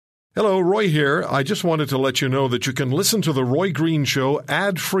Hello, Roy here. I just wanted to let you know that you can listen to The Roy Green Show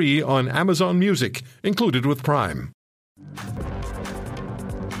ad-free on Amazon Music, included with Prime.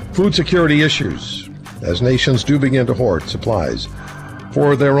 Food security issues, as nations do begin to hoard supplies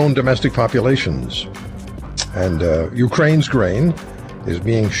for their own domestic populations. And Ukraine's grain is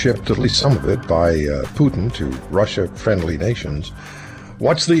being shipped, at least some of it, by Putin to Russia-friendly nations.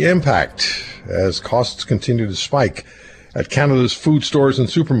 What's the impact as costs continue to spike at Canada's food stores and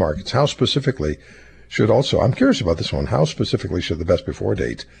supermarkets? How specifically should also, I'm curious about this one, how specifically should the best before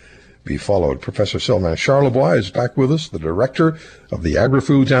date be followed? Professor Sylvain Charlebois is back with us, the director of the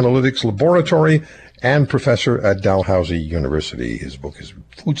Agri-Foods Analytics Laboratory and professor at Dalhousie University. His book is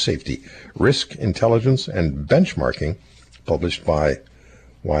Food Safety, Risk, Intelligence, and Benchmarking, published by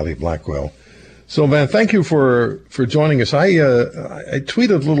Wiley Blackwell. Sylvain, thank you for joining us. I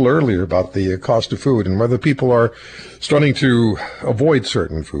tweeted a little earlier about the cost of food and whether people are starting to avoid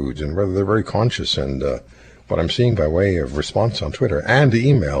certain foods and whether they're very conscious. And what I'm seeing by way of response on Twitter and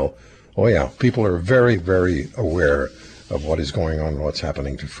email, oh yeah, people are very, very aware of what is going on and what's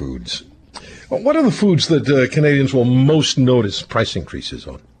happening to foods. What are the foods that Canadians will most notice price increases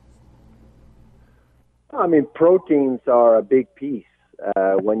on? I mean, proteins are a big piece.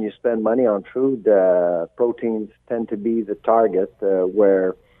 When you spend money on food, proteins tend to be the target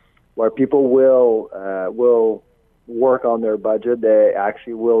where people will work on their budget. They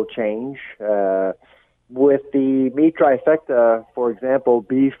actually will change. With the meat trifecta, for example,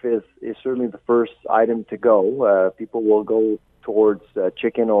 beef is certainly the first item to go. People will go towards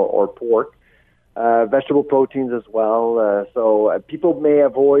chicken or pork. Vegetable proteins as well. So people may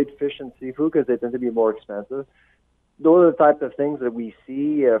avoid fish and seafood because they tend to be more expensive. Those are the types of things that we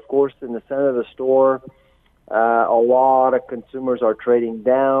see. Of course, in the center of the store, a lot of consumers are trading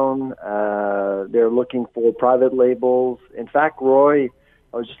down. They're looking for private labels. In fact, Roy,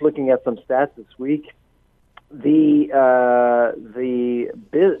 I was just looking at some stats this week. The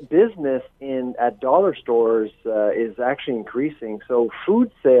business at dollar stores is actually increasing. So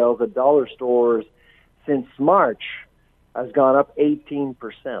food sales at dollar stores since March has gone up 18%.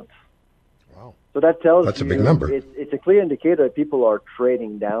 Wow. So that tells that's you a big number. It's a clear indicator that people are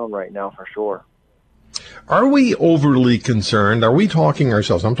trading down right now for sure. Are we overly concerned? Are we talking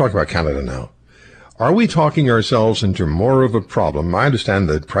ourselves, I'm talking about Canada now, are we talking ourselves into more of a problem? I understand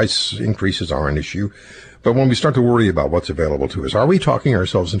that price increases are an issue, but when we start to worry about what's available to us, are we talking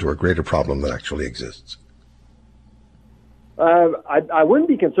ourselves into a greater problem that actually exists? I wouldn't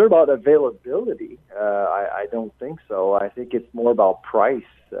be concerned about availability. I don't think so. I think it's more about price.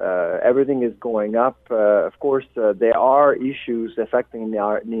 Everything is going up. Of course, there are issues affecting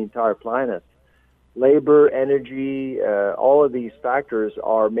the entire planet. Labor, energy, all of these factors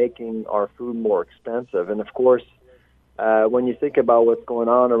are making our food more expensive. And of course, when you think about what's going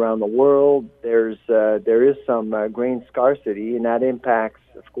on around the world, there is some grain scarcity, and that impacts,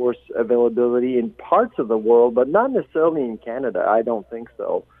 of course, availability in parts of the world, but not necessarily in Canada. I don't think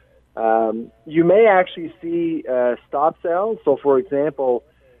so. You may actually see stop sales. So, for example,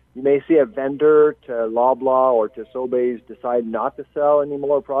 you may see a vendor to Loblaw or to Sobeys decide not to sell any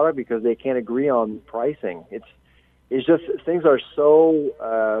more product because they can't agree on pricing. It's just things are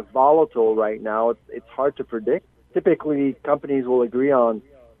so volatile right now. It's hard to predict. Typically, companies will agree on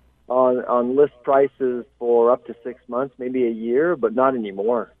list prices for up to 6 months, maybe a year, but not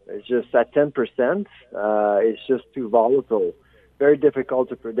anymore. It's just at 10%. It's just too volatile. Very difficult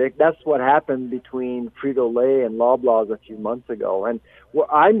to predict. That's what happened between Frito-Lay and Loblaws a few months ago. And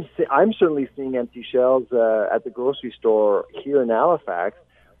I'm certainly seeing empty shelves at the grocery store here in Halifax,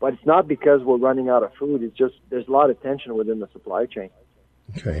 but it's not because we're running out of food. It's just there's a lot of tension within the supply chain.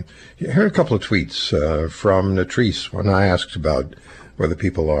 Okay. Here are a couple of tweets from Natrice when I asked about whether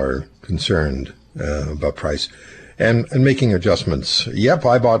people are concerned about price and making adjustments. Yep,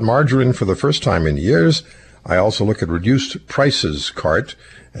 I bought margarine for the first time in years. I also look at reduced prices cart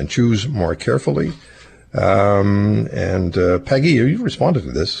and choose more carefully. And Peggy, you responded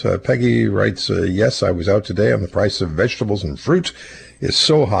to this. Peggy writes, yes, I was out today and the price of vegetables and fruit is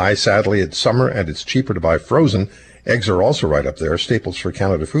so high. Sadly, it's summer and it's cheaper to buy frozen. Eggs are also right up there. Staples for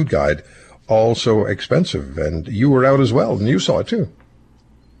Canada Food Guide, also expensive. And you were out as well, and you saw it too.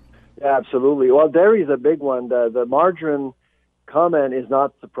 Yeah, absolutely. Well, dairy is a big one. The margarine comment is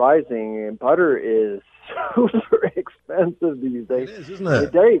not surprising. And butter is super expensive these days. It is, isn't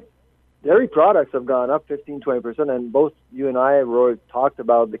it? Dairy products have gone up 15-20%, and both you and I, Roy, talked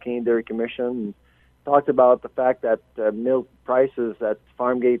about the Canadian Dairy Commission, and talked about the fact that milk prices at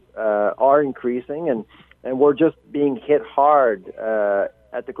Farmgate are increasing, and and we're just being hit hard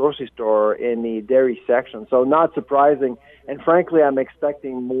at the grocery store in the dairy section. So not surprising, and frankly, I'm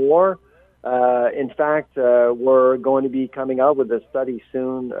expecting more. In fact, we're going to be coming out with a study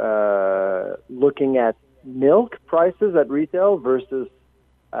soon looking at milk prices at retail versus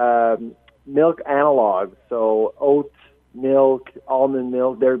milk analogs. So oat milk, almond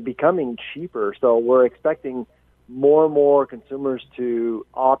milk, they're becoming cheaper. So we're expecting more and more consumers to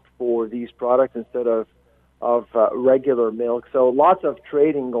opt for these products instead of regular milk. So lots of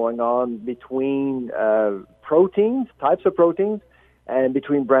trading going on between proteins, types of proteins, and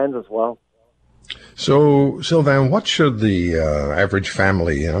between brands as well. So, Sylvain, what should the average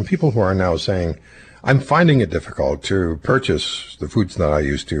family, people who are now saying, I'm finding it difficult to purchase the foods that I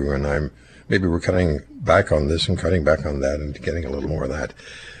used to, and maybe we're cutting back on this and cutting back on that and getting a little more of that.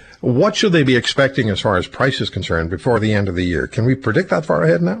 What should they be expecting as far as price is concerned before the end of the year? Can we predict that far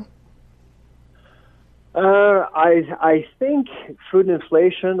ahead now? I think food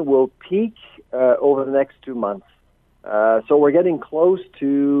inflation will peak over the next 2 months. So we're getting close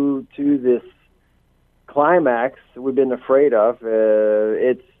to this climax we've been afraid of.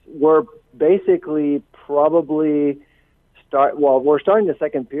 We're basically probably we're starting the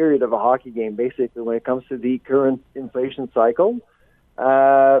second period of a hockey game, basically, when it comes to the current inflation cycle.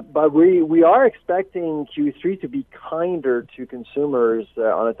 But we are expecting Q3 to be kinder to consumers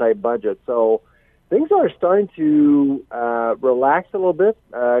on a tight budget. So things are starting to relax a little bit.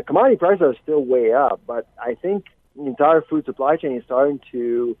 Commodity prices are still way up, but I think the entire food supply chain is starting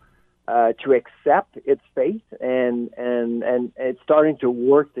to accept its fate, and it's starting to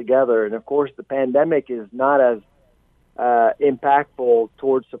work together. And of course, the pandemic is not as impactful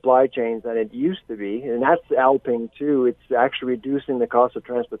towards supply chains than it used to be, and that's helping too. It's actually reducing the cost of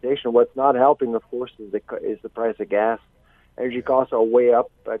transportation. What's not helping, of course, is the price of gas. Energy costs are way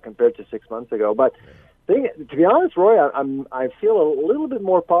up compared to 6 months ago. But to be honest, Roy, I feel a little bit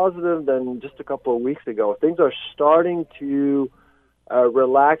more positive than just a couple of weeks ago. Things are starting to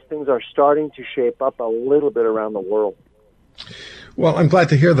relax. Things are starting to shape up a little bit around the world. Well, I'm glad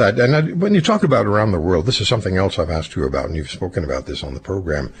to hear that. And when you talk about around the world, this is something else I've asked you about, and you've spoken about this on the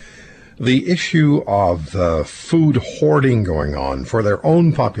program. The issue of food hoarding going on for their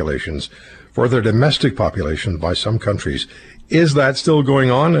own populations, for their domestic population by some countries. Is that still going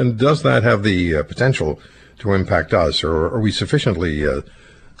on, and does that have the potential to impact us, or are we sufficiently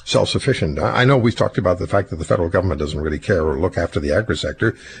self-sufficient? I know we've talked about the fact that the federal government doesn't really care or look after the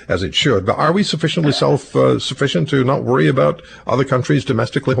agri-sector as it should, but are we sufficiently self-sufficient to not worry about other countries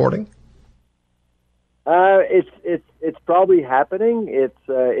domestically hoarding? It's probably happening.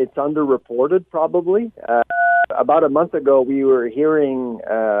 It's underreported probably. About a month ago, we were hearing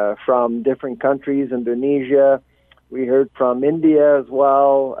from different countries, Indonesia. We heard from India as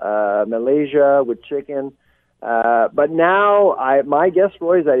well, Malaysia with chicken. But now, my guess,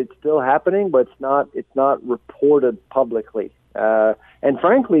 Roy, is that it's still happening, but it's not reported publicly. And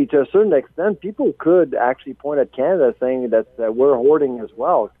frankly, to a certain extent, people could actually point at Canada saying that we're hoarding as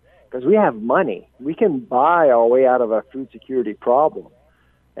well, because we have money. We can buy our way out of a food security problem.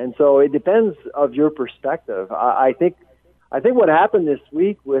 And so it depends of your perspective. I think what happened this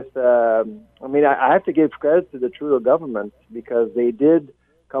week with, I have to give credit to the Trudeau government, because they did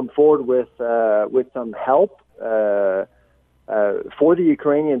come forward with some help for the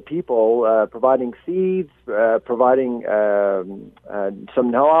Ukrainian people, providing seeds, providing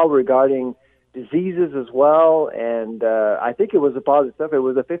some know-how regarding diseases as well. And I think it was a positive stuff. It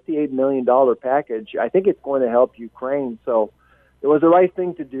was a $58 million package. I think it's going to help Ukraine. So it was the right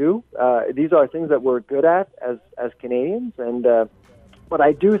thing to do. These are things that we're good at as Canadians. And but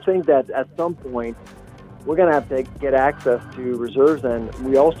I do think that at some point we're going to have to get access to reserves, and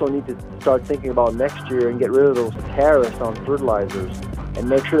we also need to start thinking about next year and get rid of those tariffs on fertilizers and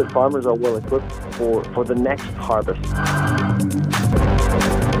make sure that farmers are well equipped for the next harvest.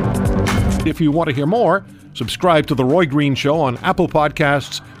 If you want to hear more, subscribe to The Roy Green Show on Apple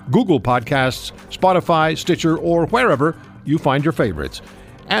Podcasts, Google Podcasts, Spotify, Stitcher, or wherever you find your favorites.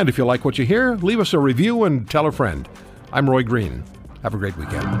 And if you like what you hear, leave us a review and tell a friend. I'm Roy Green. Have a great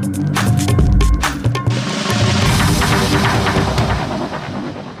weekend.